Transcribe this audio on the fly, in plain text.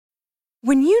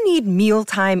When you need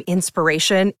mealtime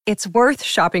inspiration, it's worth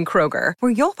shopping Kroger,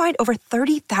 where you'll find over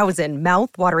 30,000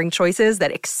 mouth-watering choices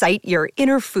that excite your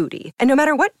inner foodie. And no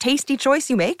matter what tasty choice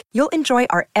you make, you'll enjoy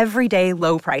our everyday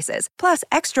low prices, plus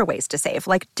extra ways to save,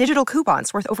 like digital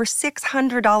coupons worth over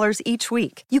 $600 each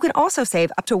week. You can also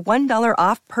save up to $1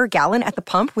 off per gallon at the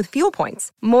pump with fuel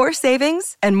points. More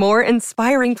savings and more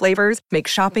inspiring flavors make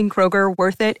shopping Kroger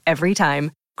worth it every time.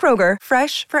 Kroger,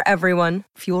 fresh for everyone.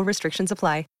 Fuel restrictions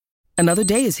apply. Another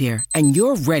day is here, and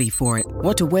you're ready for it.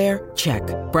 What to wear? Check.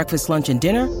 Breakfast, lunch, and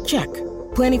dinner? Check.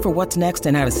 Planning for what's next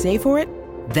and how to save for it?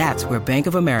 That's where Bank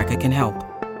of America can help.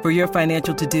 For your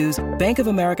financial to-dos, Bank of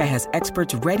America has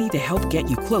experts ready to help get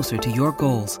you closer to your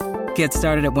goals. Get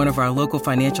started at one of our local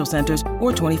financial centers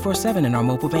or 24/7 in our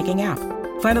mobile banking app.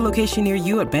 Find a location near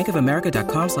you at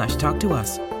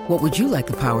bankofamerica.com/talktous. What would you like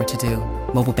the power to do?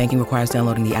 Mobile banking requires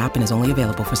downloading the app and is only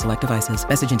available for select devices.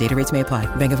 Message and data rates may apply.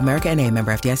 Bank of America N.A.,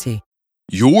 member FDIC.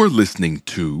 You're listening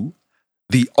to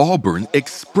the Auburn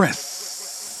Express.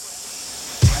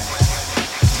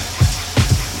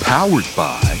 Powered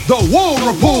by the War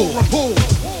Report.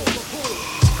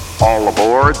 All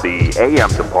aboard the AM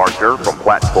departure from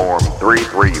platform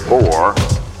 334,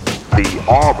 the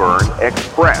Auburn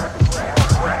Express.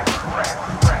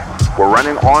 We're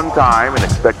running on time and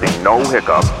expecting no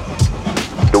hiccups,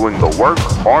 doing the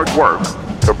hard work,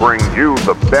 to bring you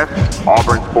the best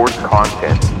Auburn sports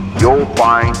content you'll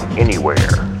find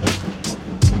anywhere.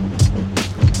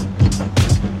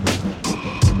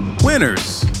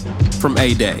 Winners from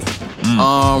A-Day.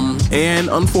 And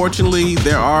unfortunately,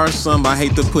 there are some, I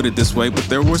hate to put it this way, but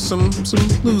there were some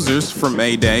losers from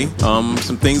A-Day. Some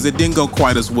things that didn't go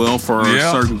quite as well for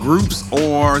certain groups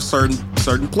or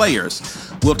certain players.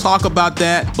 We'll talk about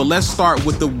that, but let's start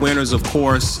with the winners, of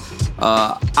course.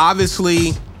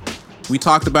 Obviously, we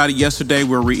talked about it yesterday.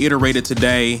 We'll reiterate it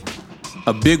today.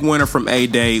 A big winner from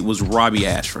A-Day was Robbie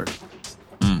Ashford.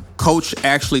 Coach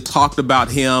actually talked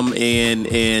about him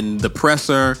in the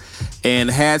presser and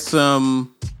had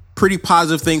some pretty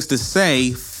positive things to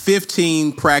say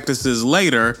 15 practices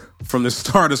later from the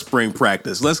start of spring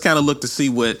practice. Let's kind of look to see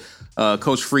what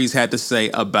Coach Freeze had to say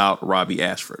about Robbie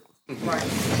Ashford.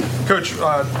 Coach,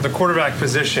 the quarterback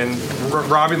position,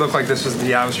 Robbie looked like this was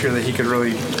the atmosphere that he could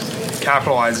really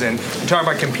capitalize in. You're talking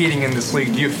about competing in this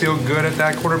league. Do you feel good at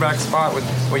that quarterback spot with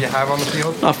what you have on the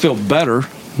field? I feel better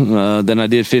than I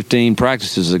did 15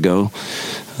 practices ago.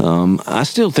 I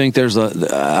still think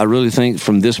I really think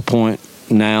from this point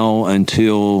now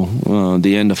until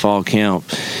the end of fall camp,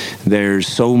 there's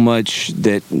so much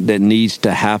that needs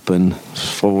to happen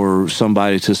for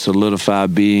somebody to solidify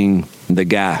being the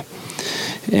guy.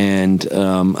 And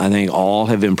I think all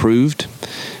have improved.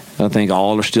 I think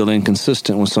all are still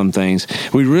inconsistent with some things.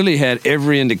 We really had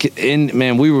every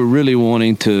we were really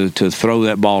wanting to throw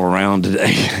that ball around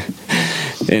today.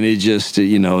 And it just,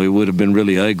 it would have been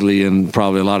really ugly and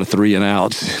probably a lot of 3 and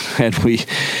outs had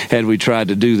we tried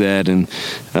to do that. And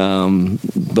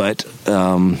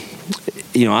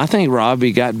I think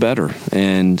Robbie got better,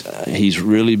 and he's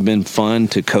really been fun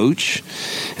to coach.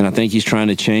 And I think he's trying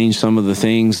to change some of the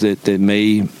things that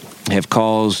may have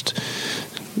caused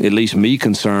at least me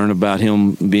concern about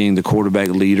him being the quarterback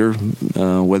leader,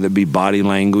 whether it be body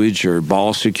language or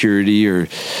ball security or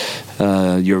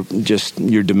your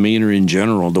demeanor in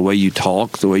general, the way you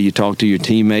talk to your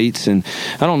teammates. And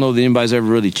I don't know that anybody's ever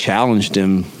really challenged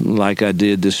him like I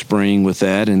did this spring with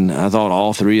that. And I thought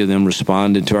all 3 of them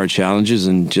responded to our challenges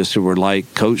and just were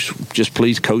like, Coach, just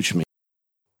please coach me.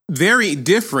 Very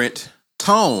different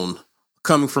tone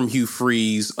coming from Hugh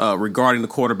Freeze regarding the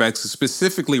quarterbacks,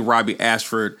 specifically Robbie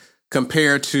Ashford,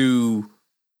 compared to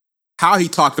how he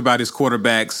talked about his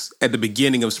quarterbacks at the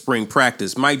beginning of spring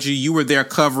practice. Mike G, you were there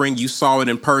covering. You saw it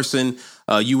in person.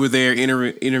 You were there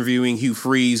interviewing Hugh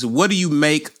Freeze. What do you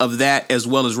make of that as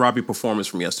well as Robbie's performance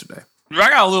from yesterday?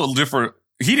 I got a little different.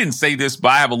 He didn't say this, but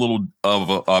I have a little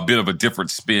of a bit of a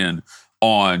different spin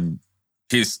on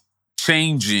his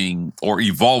changing or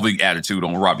evolving attitude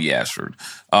on Robbie Ashford.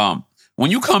 When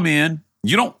you come in,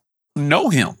 you don't know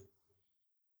him.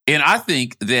 And I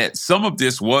think that some of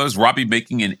this was Robbie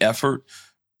making an effort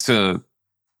to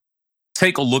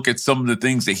take a look at some of the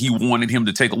things that he wanted him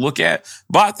to take a look at.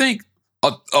 But I think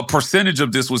a percentage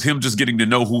of this was him just getting to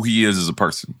know who he is as a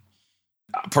person.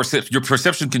 Your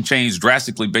perception can change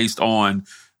drastically based on,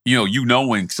 you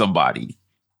knowing somebody.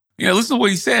 Listen to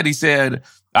what he said. He said,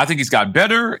 I think he's got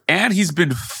better and he's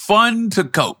been fun to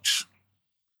coach.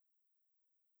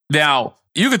 Now,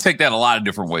 you could take that a lot of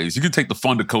different ways. You could take the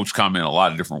fun to coach comment a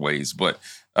lot of different ways, but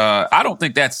I don't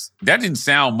think that didn't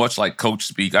sound much like coach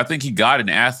speak. I think he got an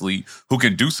athlete who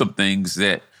can do some things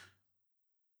that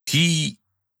he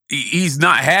he's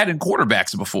not had in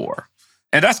quarterbacks before.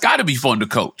 And that's got to be fun to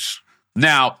coach.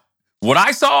 Now, what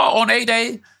I saw on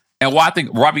A-Day and why I think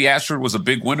Robbie Ashford was a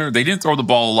big winner, they didn't throw the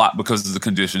ball a lot because of the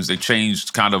conditions. They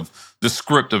changed kind of the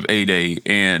script of A-Day.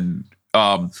 And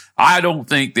I don't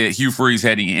think that Hugh Freeze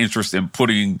had any interest in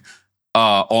putting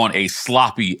on a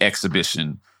sloppy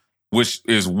exhibition, which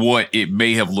is what it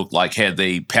may have looked like had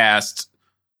they passed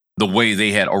the way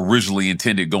they had originally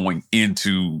intended going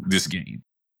into this game.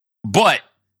 But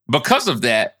because of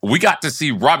that, we got to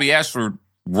see Robbie Ashford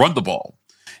run the ball.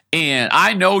 And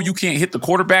I know you can't hit the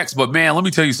quarterbacks, but man, let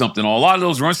me tell you something. On a lot of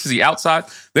those runs to the outside,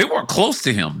 they weren't close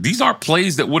to him. These aren't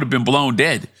plays that would have been blown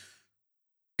dead.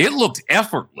 It looked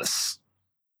effortless.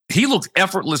 He looked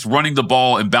effortless running the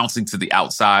ball and bouncing to the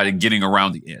outside and getting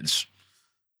around the edge.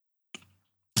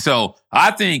 So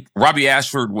I think Robbie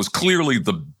Ashford was clearly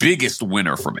the biggest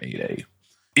winner from A-Day,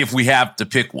 if we have to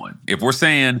pick one. If we're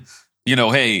saying,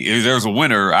 hey, if there's a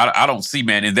winner, I don't see,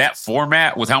 man, in that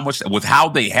format with how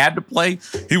they had to play,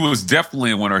 he was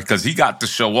definitely a winner because he got to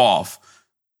show off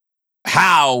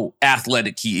how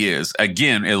athletic he is.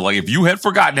 Again, like if you had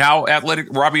forgotten how athletic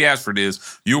Robbie Ashford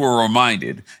is, you were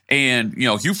reminded. And,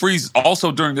 Hugh Freeze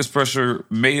also during this pressure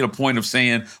made a point of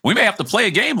saying, we may have to play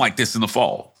a game like this in the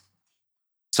fall.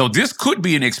 So this could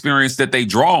be an experience that they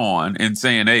draw on and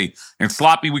saying, hey, in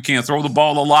sloppy, we can't throw the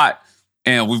ball a lot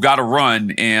and we've got to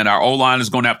run and our O-line is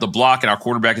going to have to block and our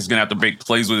quarterback is going to have to make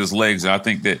plays with his legs. And I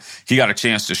think that he got a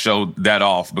chance to show that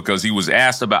off because he was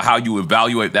asked about how you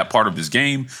evaluate that part of his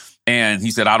game. And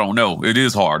he said, I don't know. It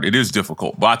is hard. It is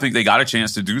difficult. But I think they got a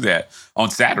chance to do that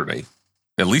on Saturday,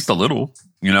 at least a little,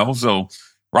 So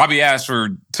Robbie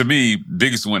Ashford, to me,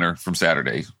 biggest winner from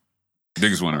Saturday.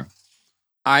 Biggest winner.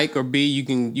 Ike or B, you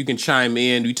can chime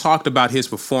in. We talked about his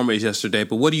performance yesterday,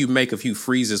 but what do you make of Hugh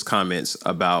Freeze's comments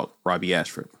about Robbie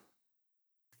Ashford?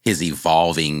 His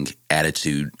evolving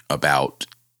attitude about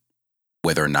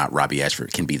whether or not Robbie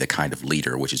Ashford can be the kind of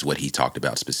leader, which is what he talked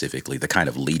about specifically, the kind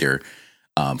of leader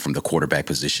from the quarterback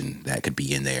position that could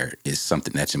be in there is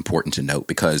something that's important to note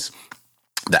because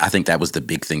I think that was the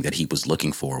big thing that he was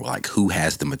looking for, like who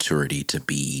has the maturity to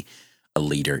be a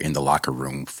leader in the locker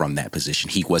room from that position.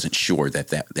 He wasn't sure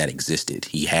that existed.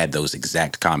 He had those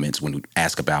exact comments when we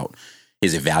asked about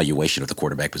his evaluation of the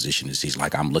quarterback position. Is he's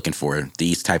like, I'm looking for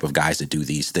these type of guys to do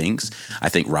these things. I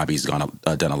think Robbie's come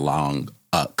a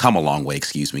long way,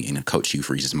 in Coach Hugh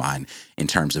Freeze's mind in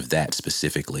terms of that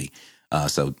specifically.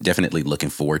 So definitely looking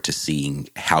forward to seeing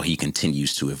how he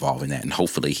continues to evolve in that, and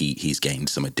hopefully he's gained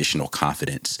some additional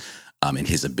confidence in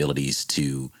his abilities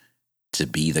to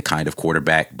be the kind of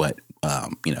quarterback, but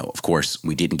of course,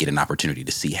 we didn't get an opportunity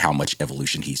to see how much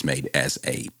evolution he's made as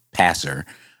a passer,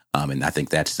 and I think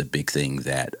that's the big thing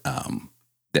that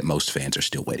most fans are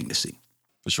still waiting to see.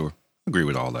 For sure, agree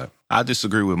with all that. I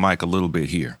disagree with Mike a little bit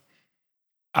here.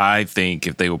 I think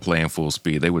if they were playing full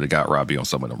speed, they would have got Robbie on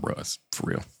some of them runs for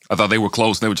real. I thought they were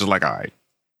close, and they were just like, all right,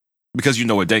 because you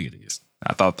know what day it is.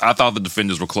 I thought the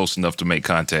defenders were close enough to make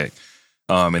contact.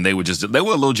 And they were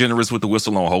a little generous with the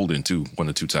whistle on holding too, one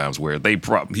or two times where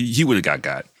he would have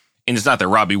got. And it's not that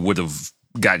Robbie would have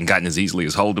gotten as easily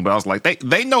as Holden, but I was like,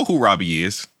 they know who Robbie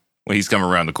is when he's coming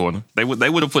around the corner. They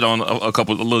would have put on a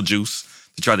little juice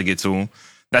to try to get to him.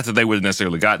 Not that they would have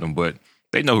necessarily gotten him, but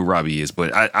they know who Robbie is.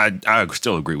 But I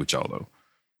still agree with y'all though.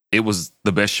 It was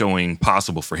the best showing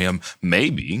possible for him.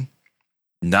 Maybe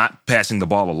not passing the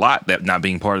ball a lot, that not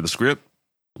being part of the script,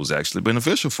 was actually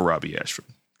beneficial for Robbie Ashford.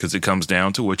 Because it comes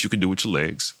down to what you can do with your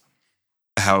legs,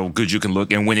 how good you can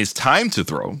look, and when it's time to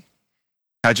throw,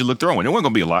 how'd you look throwing? It wasn't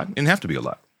going to be a lot. It didn't have to be a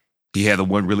lot. He had the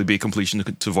one really big completion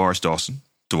to Tavares Dawson.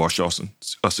 Tavares Dawson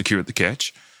secured the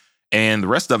catch. And the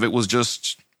rest of it was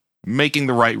just making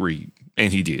the right read,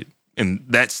 and he did. And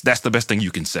that's the best thing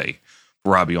you can say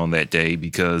for Robbie on that day,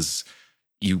 because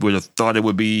you would have thought it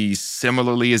would be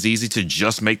similarly as easy to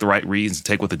just make the right reads and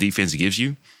take what the defense gives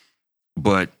you.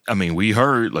 But, I mean, we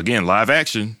heard, again, live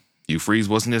action, Hugh Freeze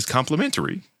wasn't as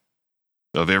complimentary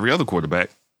of every other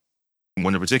quarterback,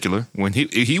 one in particular, when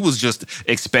he was just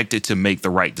expected to make the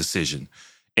right decision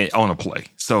on a play.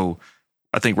 So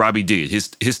I think Robbie did.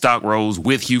 His stock rose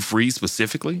with Hugh Freeze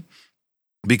specifically,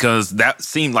 because that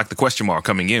seemed like the question mark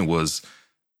coming in was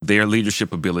their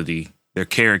leadership ability, their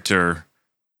character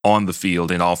on the field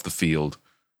and off the field.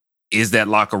 Is that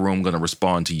locker room going to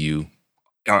respond to you?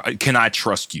 Can I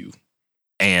trust you?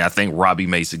 And I think Robbie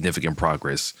made significant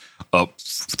progress up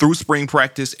through spring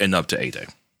practice and up to A-Day.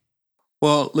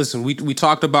 Well, listen, we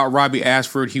talked about Robbie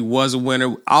Ashford. He was a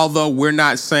winner. Although we're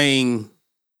not saying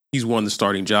he's won the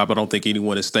starting job. I don't think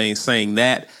anyone is saying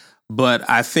that. But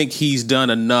I think he's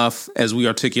done enough, as we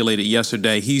articulated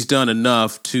yesterday, he's done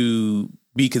enough to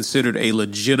be considered a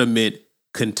legitimate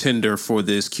contender for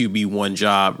this QB1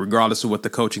 job, regardless of what the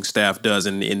coaching staff does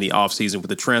in the offseason with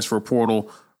the transfer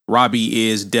portal. Robbie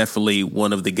is definitely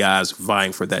one of the guys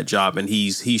vying for that job, and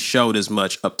he's showed as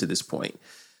much up to this point.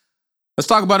 Let's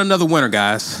talk about another winner,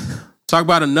 guys. Talk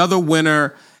about another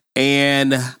winner,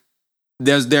 and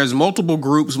there's multiple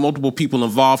groups, multiple people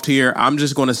involved here. I'm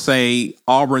just going to say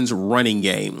Auburn's running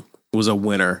game was a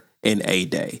winner in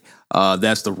A-Day.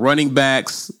 That's the running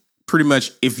backs. Pretty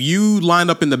much, if you lined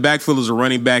up in the backfield as a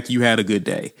running back, you had a good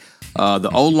day. The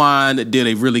O-line did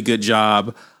a really good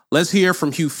job. Let's hear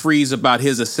from Hugh Freeze about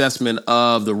his assessment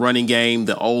of the running game,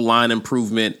 the O-line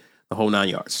improvement, the whole 9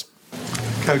 yards.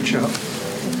 Coach,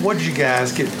 what did you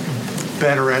guys get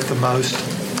better at the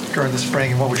most during the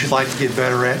spring, and what would you like to get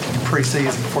better at in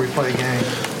preseason before you play a game?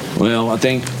 Well, I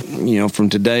think, from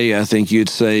today, I think you'd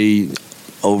say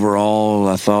overall,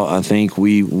 I think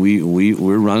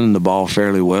we're running the ball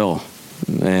fairly well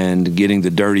and getting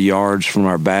the dirty yards from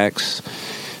our backs.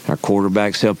 Our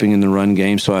quarterback's helping in the run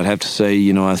game, so I'd have to say,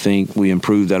 I think we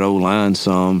improved that O-line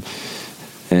some,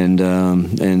 and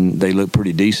they look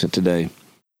pretty decent today.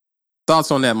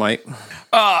 Thoughts on that, Mike?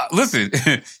 Listen,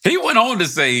 he went on to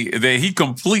say that he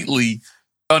completely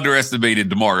underestimated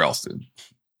DeMar Alston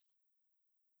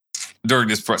during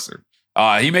this presser.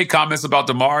 He made comments about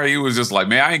DeMar. He was just like,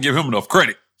 man, I didn't give him enough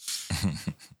credit.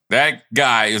 That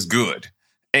guy is good.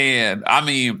 And,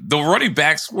 the running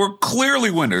backs were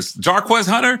clearly winners. Jarquez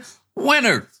Hunter,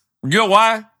 winner. You know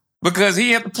why? Because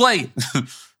he had to play.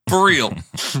 For real.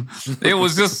 It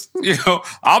was just,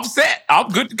 I'm set. I'm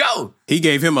good to go. He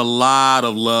gave him a lot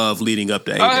of love leading up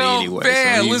to A-Day anyway.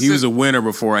 Man, so he was a winner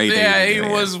before A-Day. Yeah, he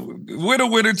was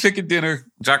winner, chicken dinner,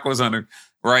 Jarquez Hunter,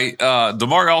 right?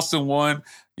 DeMar Alston won.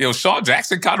 Sean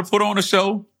Jackson kind of put on a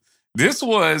show. This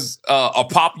was a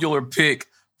popular pick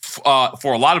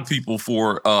for a lot of people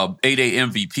for A-Day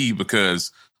MVP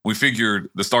because we figured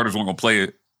the starters weren't going to play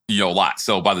it, a lot.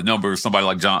 So by the numbers, somebody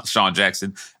like Sean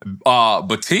Jackson.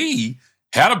 But T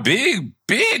had a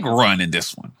big run in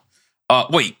this one.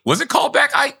 Wait, was it called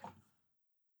back? I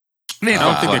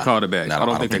don't think they called it back. I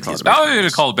don't think they called it back. I don't think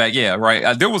they called it back. Yeah,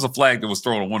 right. There was a flag that was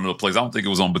thrown on one of the plays. I don't think it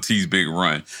was on Batiste' big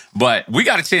run. But we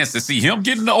got a chance to see him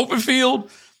get in the open field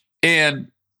and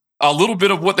a little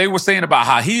bit of what they were saying about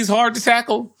how he's hard to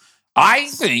tackle. I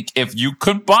think if you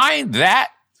combine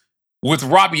that with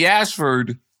Robbie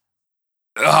Ashford,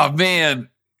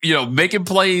 making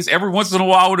plays every once in a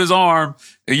while with his arm,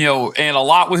 and a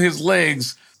lot with his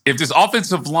legs. If this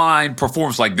offensive line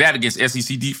performs like that against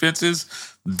SEC defenses,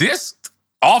 this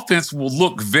offense will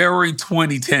look very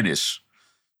 2010-ish.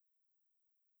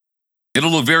 It'll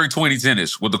look very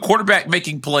 2010-ish with the quarterback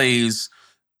making plays,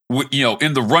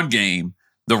 in the run game,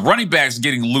 the running backs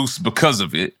getting loose because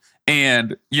of it,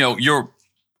 and your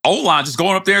O-line just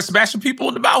going up there and smashing people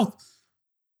in the mouth.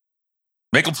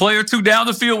 Make a play or two down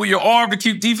the field with your arm to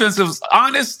keep defensives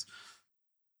honest.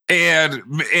 And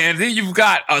then you've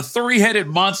got a three-headed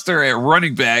monster at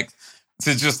running back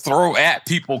to just throw at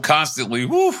people constantly.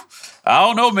 Whew. I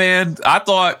don't know, man. I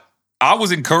thought I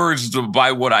was encouraged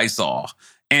by what I saw.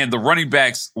 And the running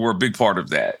backs were a big part of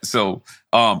that. So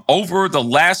over the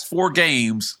last 4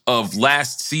 games of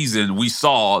last season, we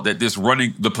saw that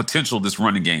the potential this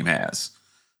running game has.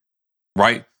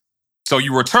 Right? So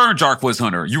you return Jarquez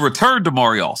Hunter, you return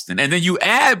DeMar Alston, and then you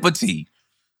add Batiste.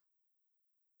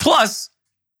 Plus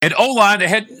an O-line that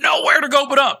had nowhere to go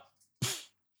but up.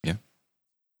 Yeah.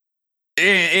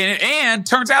 And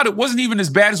turns out it wasn't even as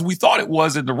bad as we thought it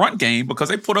was in the run game because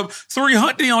they put up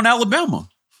 300 on Alabama.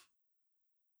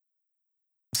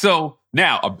 So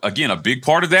now, again, a big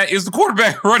part of that is the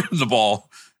quarterback running the ball.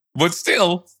 But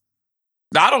still,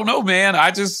 I don't know, man.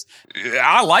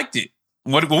 I liked it.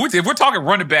 If we're talking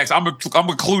running backs, I'm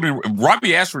including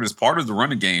Robbie Ashford as part of the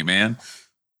running game, man.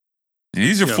 And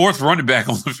he's your 4th running back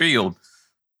on the field.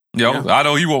 I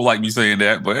know he won't like me saying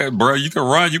that, but bro, you can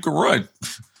run.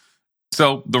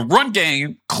 So the run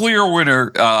game, clear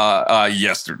winner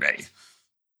yesterday.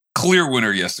 Clear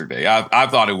winner yesterday. I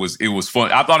thought it was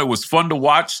fun. I thought it was fun to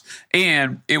watch,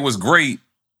 and it was great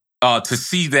to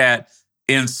see that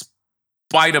in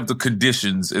spite of the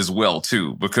conditions as well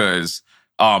too, because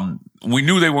we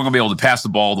knew they weren't going to be able to pass the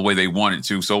ball the way they wanted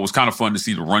to. So it was kind of fun to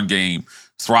see the run game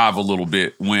thrive a little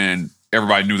bit when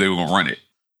everybody knew they were going to run it.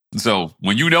 So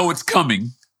when you know it's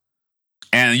coming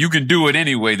and you can do it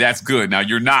anyway, that's good. Now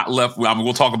you're not left with,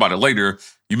 we'll talk about it later.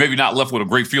 You may be not left with a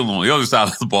great feeling on the other side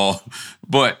of the ball,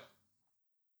 but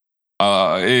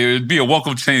it'd be a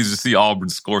welcome change to see Auburn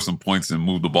score some points and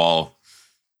move the ball.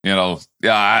 I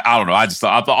don't know. I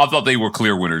thought they were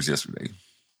clear winners yesterday.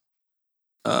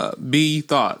 B,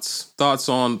 thoughts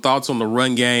on the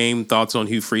run game, thoughts on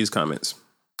Hugh Freeze comments.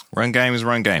 Run game is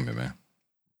run gaming, man.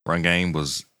 Run game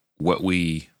was what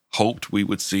we hoped we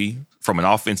would see from an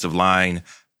offensive line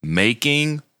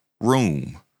making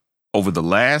room over the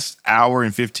last hour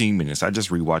and 15 minutes. I just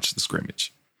rewatched the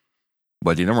scrimmage.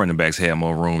 But the running backs had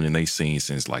more room than they've seen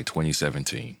since like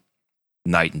 2017.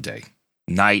 Night and day.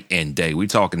 Night and day. We're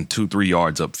talking 2-3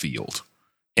 yards upfield.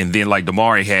 And then like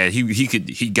Damari had,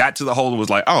 he got to the hole and was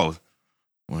like, oh.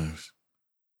 Well,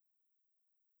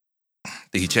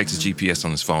 he checked his GPS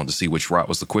on his phone to see which route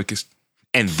was the quickest.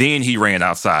 And then he ran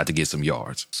outside to get some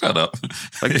yards. Shut up.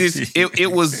 Like this,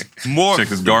 it was more. Check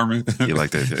his Garmin. You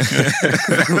like that?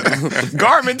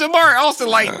 Garmin, Damari Austin,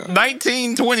 like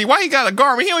 19, 20. Why you got a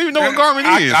Garmin? He don't even know what Garmin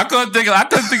is. I couldn't think of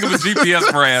a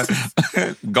GPS brand.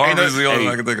 Garmin's the only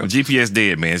one I can think of. GPS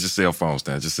dead, man. It's just cell phones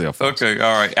now. Just cell phones. Okay,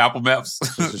 all right. Apple Maps.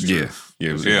 Yeah.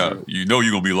 You know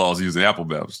you're gonna be lost using Apple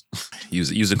Maps.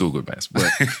 Use a Google Maps, but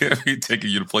he's taking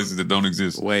you to places that don't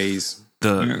exist. Ways.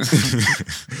 The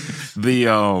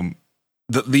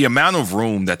amount of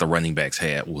room that the running backs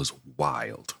had was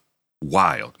wild.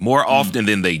 More often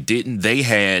than they didn't. They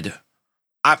had.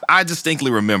 I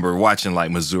distinctly remember watching like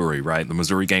Missouri, right, the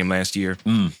Missouri game last year,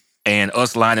 and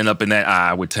us lining up in that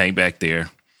eye with Tank back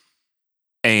there,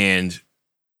 and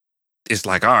it's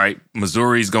like, all right,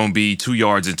 Missouri's gonna be 2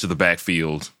 yards into the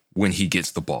backfield when he gets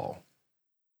the ball,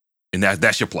 and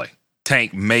that's your play.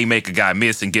 Tank may make a guy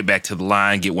miss and get back to the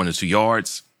line, get 1 or 2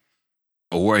 yards,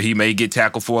 or he may get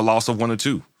tackled for a loss of 1 or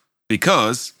 2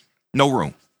 because no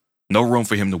room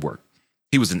for him to work.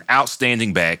 He was an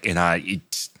outstanding back, and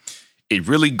it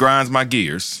really grinds my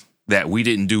gears that we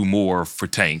didn't do more for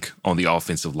Tank on the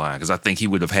offensive line because I think he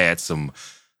would have had some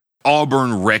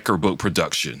Auburn record book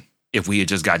production if we had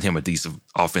just gotten him a decent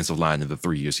offensive line in the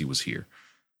 3 years he was here.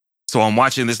 So I'm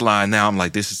watching this line now. I'm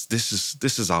like, this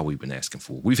is all we've been asking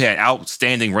for. We've had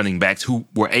outstanding running backs who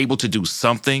were able to do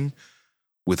something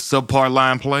with subpar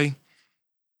line play.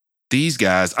 These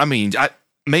guys, I mean,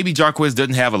 maybe Jarquez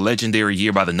doesn't have a legendary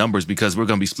year by the numbers because we're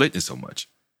going to be splitting so much.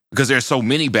 Because there's so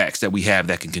many backs that we have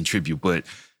that can contribute. But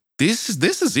this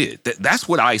is it. That's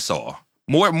what I saw.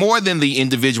 More than the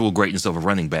individual greatness of a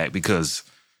running back because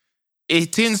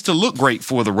it tends to look great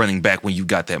for the running back when you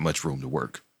got that much room to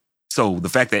work. So the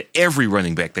fact that every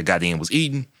running back that got in was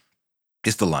eaten,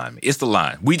 it's the line. It's the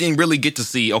line. We didn't really get to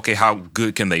see, okay, how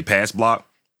good can they pass block?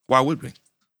 Why would we?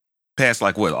 Pass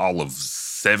like what, all of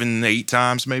 7-8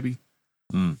 times maybe?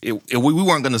 We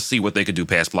weren't going to see what they could do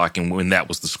pass blocking when that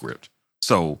was the script.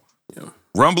 So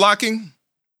run blocking,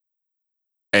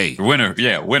 hey. Winner.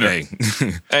 Yeah, winner.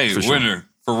 Hey, winner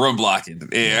for run blocking.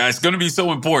 Yeah, it's going to be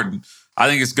so important. I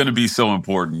think it's going to be so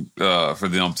important for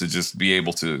them to just be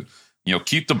able to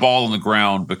keep the ball on the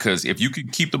ground because if you can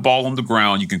keep the ball on the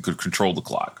ground, you can control the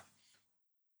clock,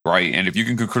 right? And if you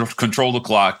can control the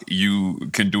clock, you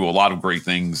can do a lot of great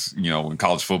things, in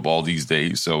college football these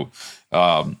days. So,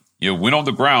 win on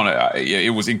the ground.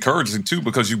 It was encouraging too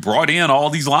because you brought in all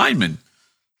these linemen,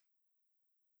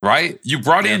 right? You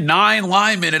brought in 9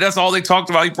 linemen, and that's all they talked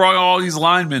about. You brought in all these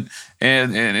linemen,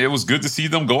 and it was good to see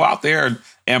them go out there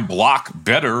and block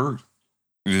better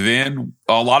than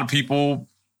a lot of people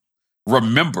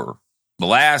remember. The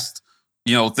last,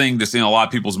 thing that's in a lot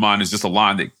of people's mind is just a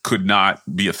line that could not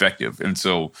be effective. And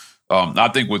so I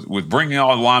think with bringing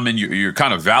all the linemen, you're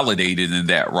kind of validated in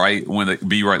that, right? When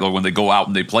they go out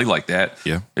and they play like that,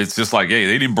 it's just like, hey,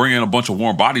 they didn't bring in a bunch of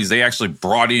warm bodies. They actually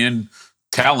brought in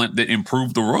talent that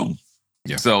improved the room.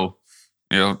 Yeah. So,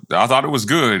 I thought it was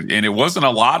good. And it wasn't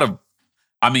a lot of,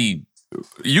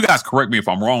 you guys correct me if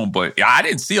I'm wrong, but I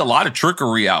didn't see a lot of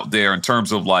trickery out there in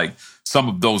terms of like some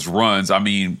of those runs.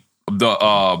 They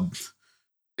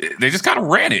just kind of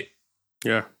ran it.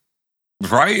 Yeah.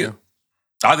 Right? Yeah.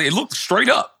 It looked straight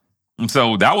up. And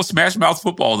so that was smash mouth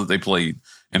football that they played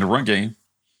in the run game.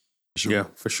 Sure. Yeah,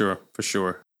 for sure.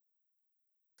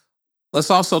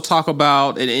 Let's also talk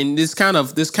about, and this kind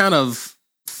of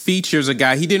features a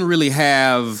guy. He didn't really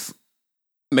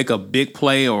make a big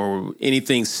play or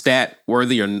anything stat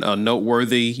worthy or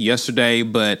noteworthy yesterday,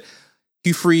 but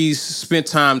Hugh Freeze spent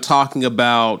time talking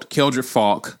about Keldrick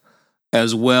Falk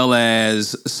as well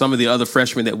as some of the other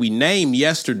freshmen that we named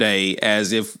yesterday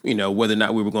as if, whether or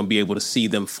not we were going to be able to see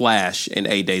them flash in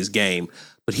A-Day's game.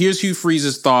 But here's Hugh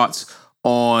Freeze's thoughts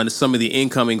on some of the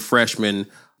incoming freshmen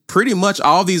pretty much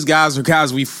all these guys are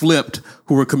guys we flipped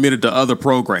who were committed to other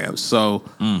programs. So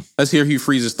let's hear Hugh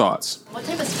Freeze's thoughts. What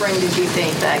type of spring did you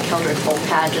think that Keldrick Folk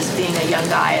had, just being a young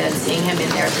guy and then seeing him in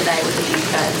there today with the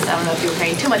defense? I don't know if you were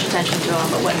paying too much attention to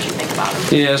him, but what did you think about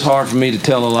him? Yeah, it's hard for me to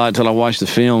tell a lot until I watch the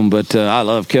film, but I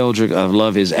love Keldrick. I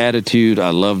love his attitude. I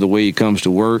love the way he comes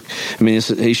to work. I mean,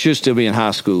 he should still be in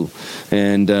high school.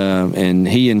 And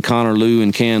he and Connor Liu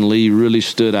and Can Lee really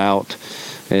stood out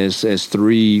as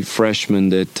three freshmen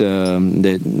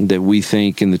that we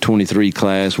think in the 23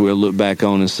 class we'll look back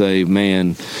on and say,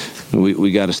 man,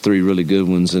 we got us three really good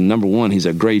ones. And number one, he's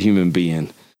a great human being.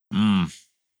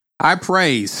 I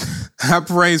praise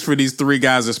for these three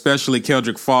guys, especially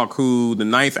Keldrick Falk, who the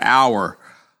ninth hour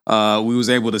we was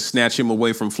able to snatch him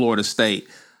away from Florida State.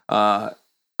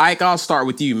 Ike, I'll start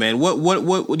with you, man.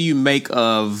 What do you make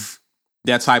of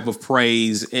that type of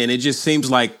praise? And it just seems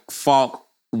like Falk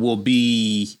will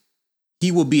be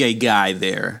a guy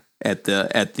there at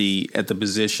the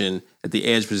position, at the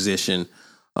edge position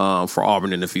for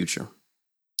Auburn in the future.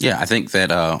 Yeah, I think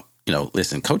that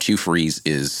listen, Coach Hugh Freeze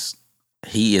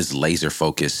is laser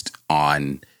focused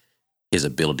on his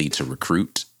ability to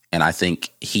recruit, and I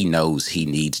think he knows he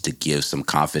needs to give some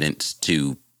confidence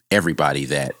to everybody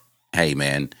that, hey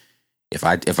man,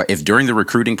 if during the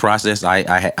recruiting process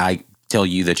I tell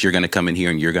you that you're going to come in here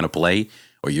and you're going to play,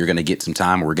 or you're going to get some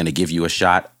time, or we're going to give you a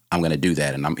shot, I'm going to do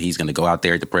that. And he's going to go out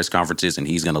there at the press conferences and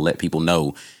he's going to let people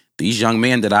know these young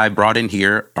men that I brought in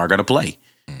here are going to play.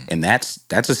 And that's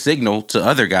a signal to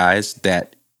other guys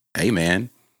that, hey, man,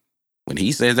 when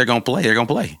he says they're going to play, they're going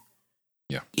to play.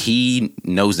 Yeah. He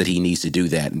knows that he needs to do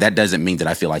that. And that doesn't mean that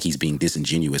I feel like he's being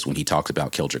disingenuous when he talks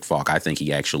about Keldrick Falk. I think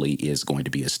he actually is going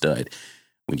to be a stud.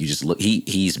 When you just look,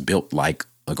 he's built like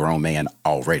a grown man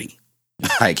already.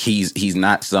 Like he's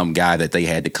not some guy that they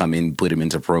had to come in, put him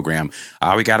into a program.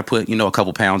 We got to put, a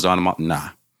couple pounds on him. Nah,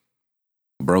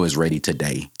 bro is ready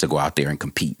today to go out there and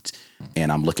compete.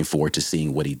 And I'm looking forward to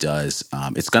seeing what he does.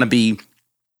 It's going to be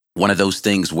one of those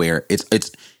things where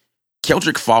it's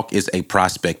Keldrick Falk is a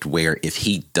prospect where if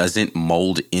he doesn't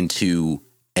mold into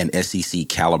an SEC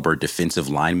caliber defensive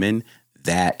lineman,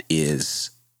 that's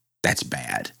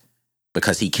bad,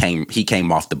 because he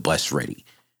came off the bus ready.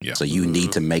 Yeah. So you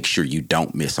need to make sure you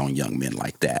don't miss on young men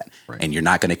like that. Right. And you're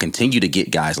not going to continue to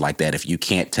get guys like that if you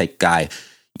can't take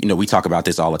we talk about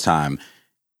this all the time.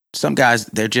 Some guys,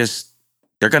 they're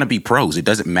going to be pros. It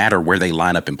doesn't matter where they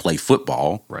line up and play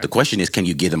football. Right. The question is, can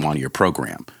you get them on your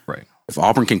program? Right. If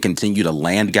Auburn can continue to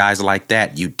land guys like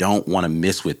that, you don't want to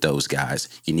miss with those guys.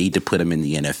 You need to put them in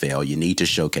the NFL. You need to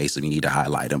showcase them. You need to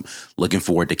highlight them. Looking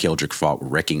forward to Keldrick Falk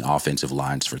wrecking offensive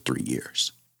lines for 3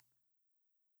 years.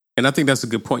 And I think that's a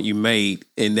good point you made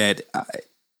in that,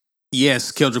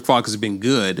 yes, Keldrick Falk has been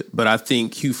good, but I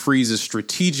think Hugh Freeze is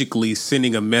strategically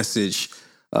sending a message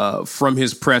from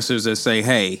his pressers that say,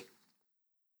 hey,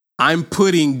 I'm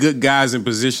putting good guys in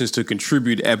positions to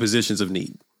contribute at positions of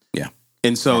need. Yeah.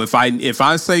 And so if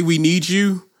I say we need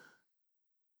you,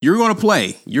 you're going to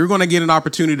play. You're going to get an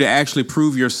opportunity to actually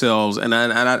prove yourselves. And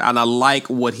I like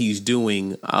what he's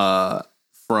doing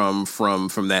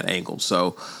from that angle.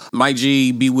 So, Mike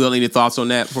G, B. Will, any thoughts on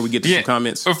that before we get to some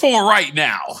comments? For right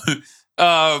now,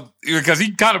 because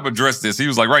he kind of addressed this. He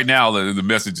was like, right now, the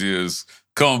message is,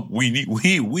 come, we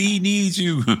need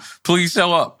you. Please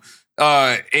show up.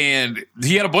 And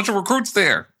he had a bunch of recruits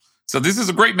there. So this is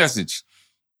a great message.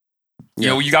 You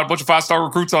know, you got a bunch of 5-star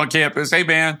recruits on campus. Hey,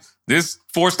 man, this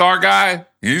 4-star guy,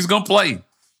 he's going to play.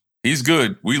 He's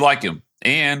good. We like him.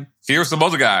 And here's some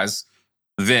other guys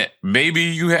that maybe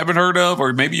you haven't heard of,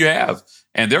 or maybe you have,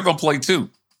 and they're going to play too.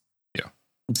 Yeah.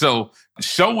 So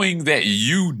showing that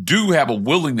you do have a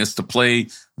willingness to play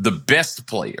the best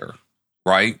player,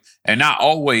 right? And not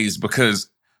always, because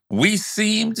we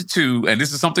seemed to, and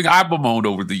this is something I've bemoaned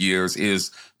over the years, is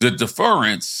the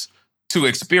deference to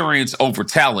experience over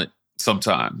talent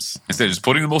sometimes. Instead of just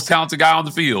putting the most talented guy on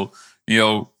the field,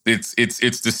 it's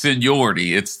the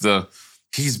seniority. It's the,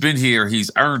 he's been here,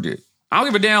 he's earned it. I don't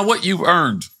give a damn what you've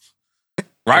earned,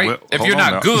 right? Well, if you're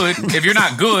not good, okay. If you're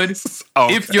not good,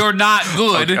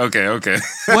 Okay.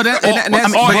 Well,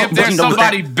 if there's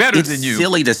somebody better than you. It's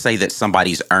silly to say that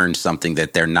somebody's earned something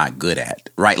that they're not good at,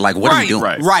 right? Like, what are you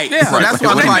doing? Right. Yeah, so that's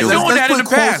what I'm like. Let's put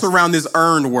quotes around this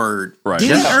earned word. Right.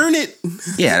 Did he earn it?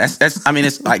 Yeah, that's. I mean,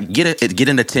 it's like get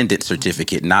an attendance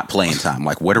certificate, not playing time.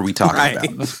 Like, what are we talking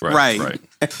about? Right.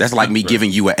 That's like me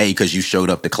giving you an A because you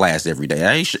showed up to class every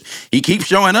day. He keeps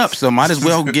showing up, so might as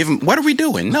well give him. What are we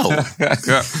doing? No,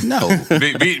 No,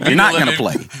 you're not going to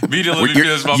play.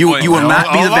 You will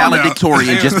not be the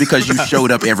valedictorian just because you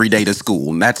showed up every day to school.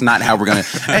 And that's not how we're going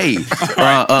to. Hey,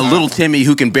 little Timmy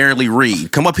who can barely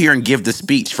read, come up here and give the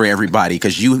speech for everybody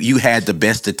because you had the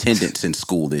best attendance in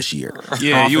school this year.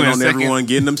 Yeah, you on everyone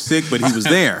getting them sick, but he was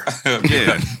there.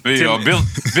 Yeah, Bin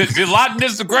Laden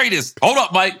is the greatest. Hold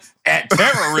up, Mike. At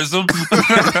terrorism.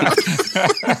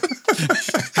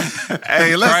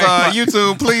 Hey, let's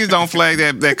YouTube, please don't flag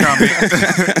that comment.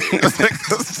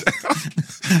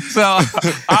 So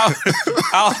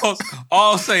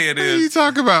I'll say it is. What are you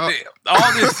talking about?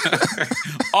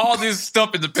 All this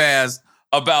stuff in the past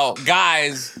about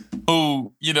guys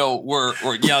who, were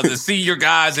the senior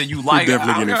guys and you like.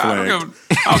 Definitely getting flagged.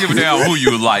 I don't give a damn who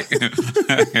you like.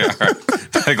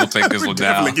 They're going to take this one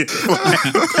down.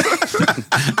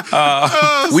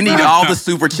 We need all the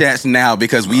super chats now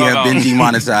because we have been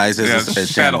demonetized as a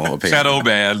channel. Shadow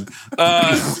ban.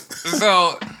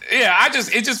 So, yeah,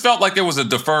 it just felt like there was a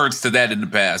deference to that in the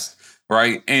past.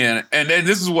 Right. And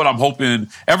this is what I'm hoping.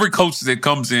 Every coach that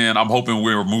comes in, I'm hoping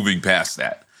we're moving past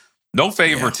that. No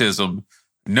favoritism. Yeah.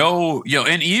 No,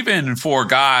 and even for a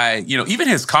guy, even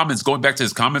his comments, going back to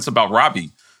his comments about Robbie,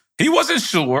 he wasn't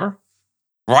sure,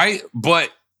 right?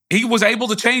 But he was able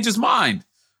to change his mind.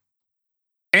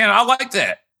 And I like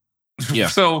that. Yeah.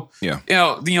 So,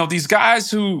 these guys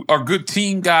who are good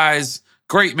team guys,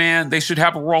 great, man, they should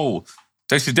have a role.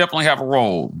 They should definitely have a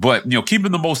role. But,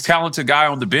 keeping the most talented guy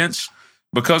on the bench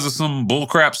because of some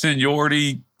bullcrap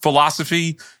seniority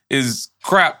philosophy is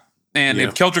crap. And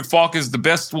if Keldrick Falk is the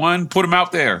best one, put him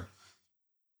out there.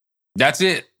 That's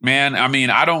it, man. I mean,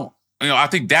 I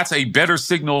think that's a better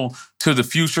signal to the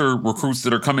future recruits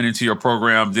that are coming into your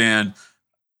program than,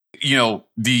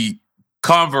 the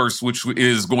converse, which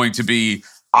is going to be,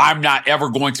 I'm not ever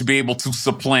going to be able to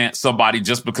supplant somebody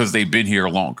just because they've been here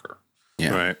longer.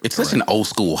 Yeah. Right. It's such an old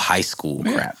school, high school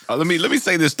crap. Let me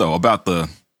say this, though, about the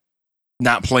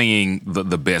not playing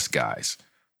the best guys.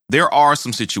 There are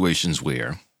some situations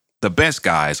where the best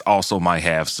guys also might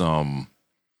have some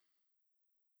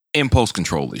impulse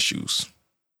control issues.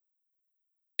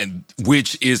 And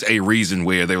which is a reason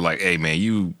where they're like, hey,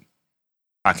 man,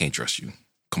 I can't trust you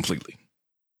completely.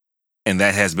 And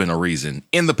that has been a reason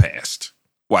in the past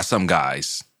why some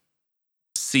guys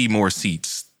see more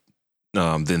seats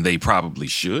than they probably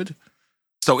should.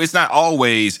 So it's not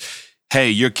always,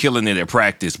 hey, you're killing it at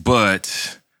practice,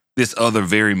 but this other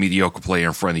very mediocre player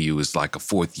in front of you is like a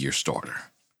fourth-year starter.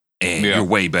 And you're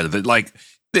way better than,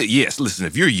 yes, listen,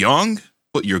 if you're young,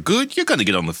 but you're good, you're going to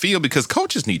get on the field because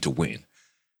coaches need to win.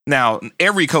 Now,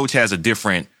 every coach has a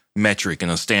different metric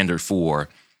and a standard for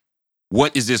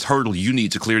what is this hurdle you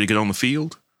need to clear to get on the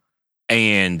field,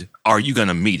 and are you going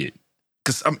to meet it?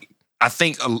 Because I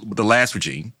think the last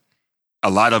regime,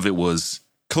 a lot of it was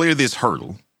clear this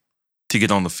hurdle to get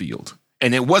on the field.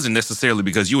 And it wasn't necessarily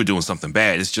because you were doing something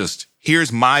bad. It's just,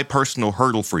 here's my personal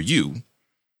hurdle for you.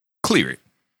 Clear it.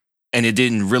 And it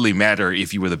didn't really matter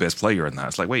if you were the best player or not.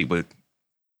 It's like, wait, but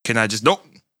can I just, nope,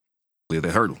 clear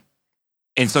that hurdle.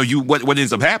 And so what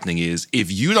ends up happening is if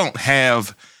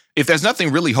there's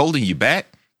nothing really holding you back,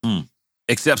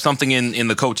 except something in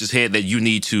the coach's head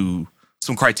that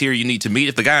some criteria you need to meet.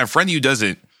 If the guy in front of you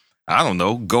doesn't, I don't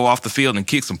know, go off the field and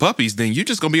kick some puppies, then you're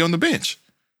just going to be on the bench.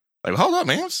 Like, hold up,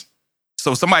 man.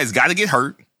 So somebody's got to get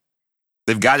hurt.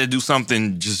 They've got to do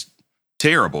something just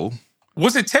terrible.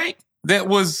 Was it Tank that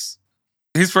was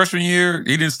his freshman year?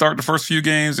 He didn't start the first few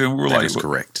games, and we were That is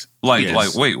correct. Like,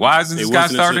 wait, why isn't this guy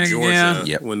starting again?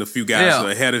 Yep. When the few guys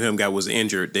ahead of him was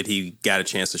injured, that he got a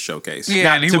chance to showcase.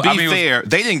 Yeah, now, to be fair,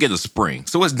 they didn't get a spring,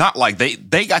 so it's not like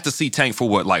they got to see Tank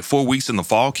for 4 weeks in the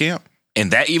fall camp,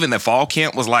 and that fall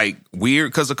camp was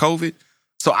weird because of COVID.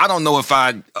 So I don't know if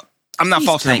I'm not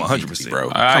faulting him 100%, bro.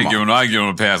 I ain't giving him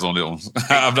a pass on that one.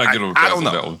 I'm not giving him a pass on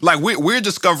that one. Like we're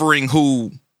discovering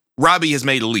who Robbie has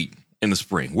made elite in the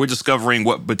spring. We're discovering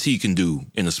what Batee can do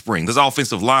in the spring. This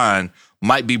offensive line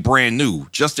might be brand new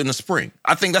just in the spring.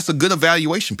 I think that's a good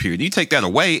evaluation period. You take that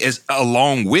away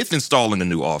along with installing a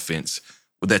new offense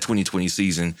with that 2020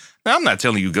 season. Now, I'm not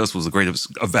telling you Gus was a great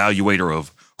evaluator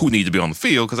of who needed to be on the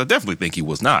field, because I definitely think he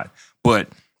was not. But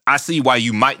I see why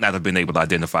you might not have been able to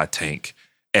identify Tank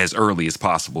as early as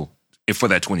possible for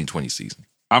that 2020 season.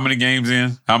 How many games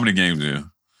in? I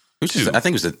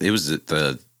think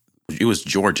it was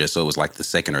Georgia, so it was like the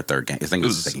second or third game. I think it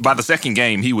was the second by game. the second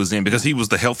game he was in because he was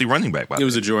the healthy running back. It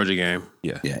was a Georgia game.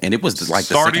 Yeah, and it was like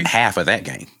the second half of that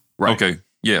game. Right. Okay.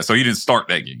 Yeah, so he didn't start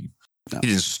that game. No. He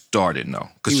didn't start it, no.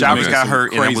 Because Chavez got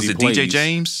hurt, and was it DJ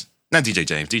James? Not DJ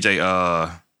James.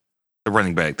 The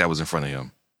running back that was in front of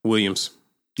him. Williams.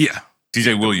 Yeah.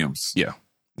 DJ Williams. Yeah.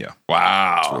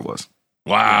 Wow. That's what it was.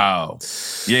 Wow.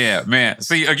 Yeah, man.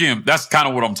 See, again, that's kind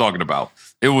of what I'm talking about.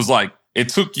 It was like it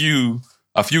took you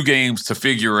a few games to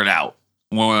figure it out.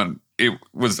 When it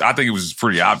was, I think it was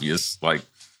pretty obvious. Like,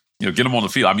 get him on the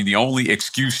field. I mean, the only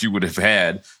excuse you would have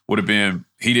had would have been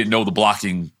he didn't know the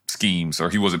blocking schemes or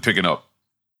he wasn't picking up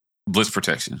blitz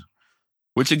protection.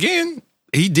 Which, again,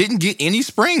 he didn't get any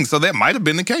spring, so that might have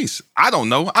been the case. I don't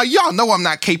know. Y'all know I'm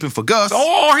not caping for Gus.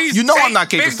 Oh, I'm not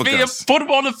caping for Gus. Put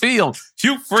him on the field.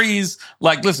 Hugh Freeze,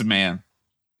 listen, man.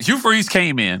 Hugh Freeze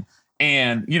came in,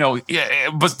 and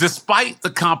but despite the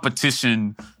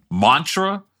competition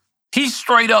mantra, he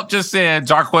straight up just said,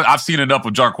 "Jarquez, I've seen enough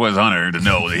of Jarquez Hunter to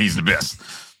know that he's the best."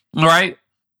 All right,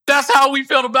 that's how we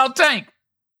felt about Tank.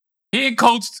 He ain't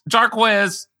coached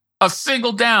Jarquez a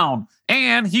single down.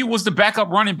 And he was the backup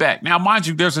running back. Now, mind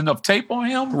you, there's enough tape on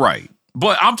him. Right.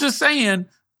 But I'm just saying,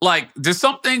 there's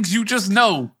some things you just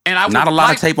know. And not a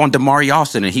lot of tape on Damari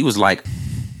Alston. And he was like,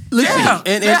 listen,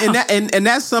 and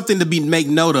that's something to make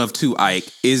note of too, Ike,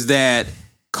 is that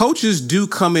coaches do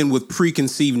come in with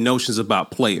preconceived notions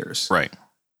about players. Right.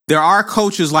 There are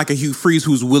coaches like a Hugh Freeze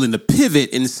who's willing to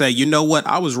pivot and say, you know what,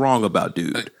 I was wrong about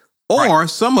dude. Or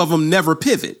some of them never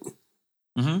pivot.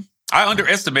 Mm-hmm. I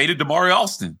underestimated Damari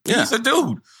Alston. He's a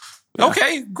dude. Yeah.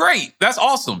 Okay, great. That's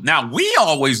awesome. Now, we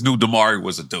always knew Damari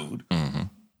was a dude. Mm-hmm.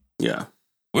 Yeah.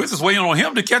 We're just waiting on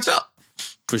him to catch up.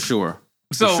 For sure.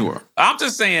 So, I'm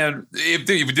just saying,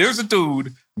 if there's a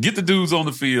dude, get the dudes on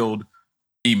the field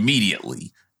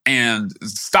immediately. And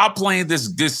stop playing this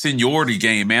seniority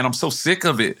game, man. I'm so sick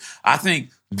of it. I think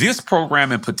this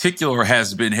program in particular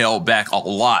has been held back a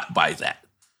lot by that.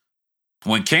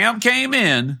 When Cam came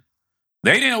in,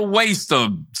 they didn't waste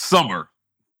a summer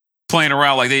playing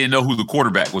around like they didn't know who the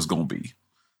quarterback was going to be.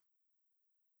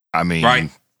 I mean,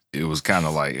 right? It was kind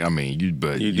of like, I mean, you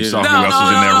saw who else was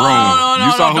in that room.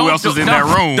 You saw who else was in that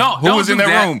room. Who was in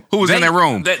that room? Who was in that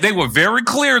room? They were very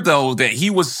clear, though, that he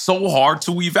was so hard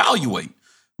to evaluate.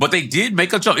 But they did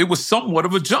make a jump. It was somewhat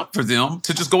of a jump for them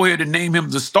to just go ahead and name him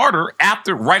the starter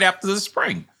right after the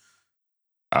spring.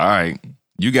 All right.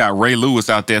 You got Ray Lewis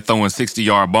out there throwing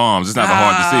 60-yard bombs. It's not a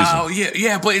hard decision. Oh,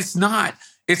 yeah, but it's not.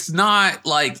 I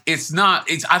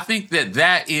think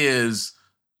that is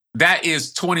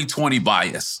 2020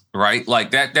 bias, right?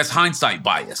 Like that's hindsight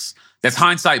bias. That's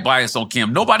hindsight bias on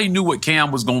Cam. Nobody knew what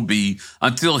Cam was going to be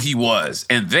until he was.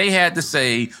 And they had to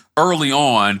say early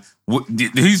on,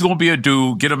 he's going to be a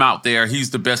dude. Get him out there. He's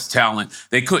the best talent.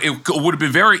 It would have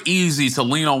been very easy to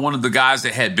lean on one of the guys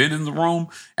that had been in the room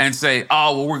and say,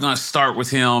 oh, well, we're going to start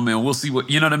with him and we'll see what,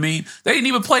 you know what I mean? They didn't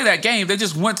even play that game. They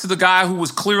just went to the guy who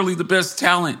was clearly the best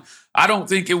talent. I don't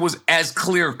think it was as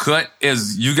clear cut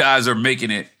as you guys are making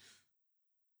it.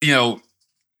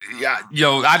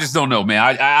 I just don't know,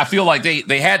 man. I feel like they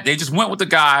just went with the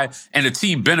guy, and the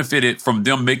team benefited from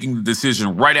them making the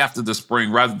decision right after the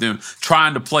spring, rather than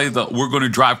trying to play we're going to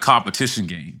drive competition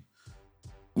game,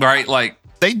 right? Like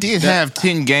they did have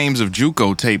 10 games of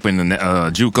JUCO tape in the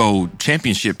JUCO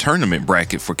championship tournament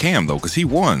bracket for Cam though, because he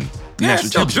won. It's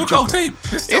still JUCO tape.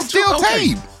 It's still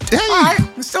tape. Hey, all right,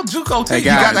 it's still JUCO tape. Hey,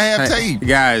 guys, you gotta have tape,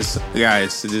 guys.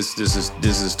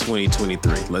 This is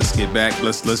 2023. Let's get back.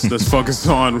 Let's focus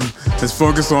on. Let's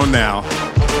focus on now.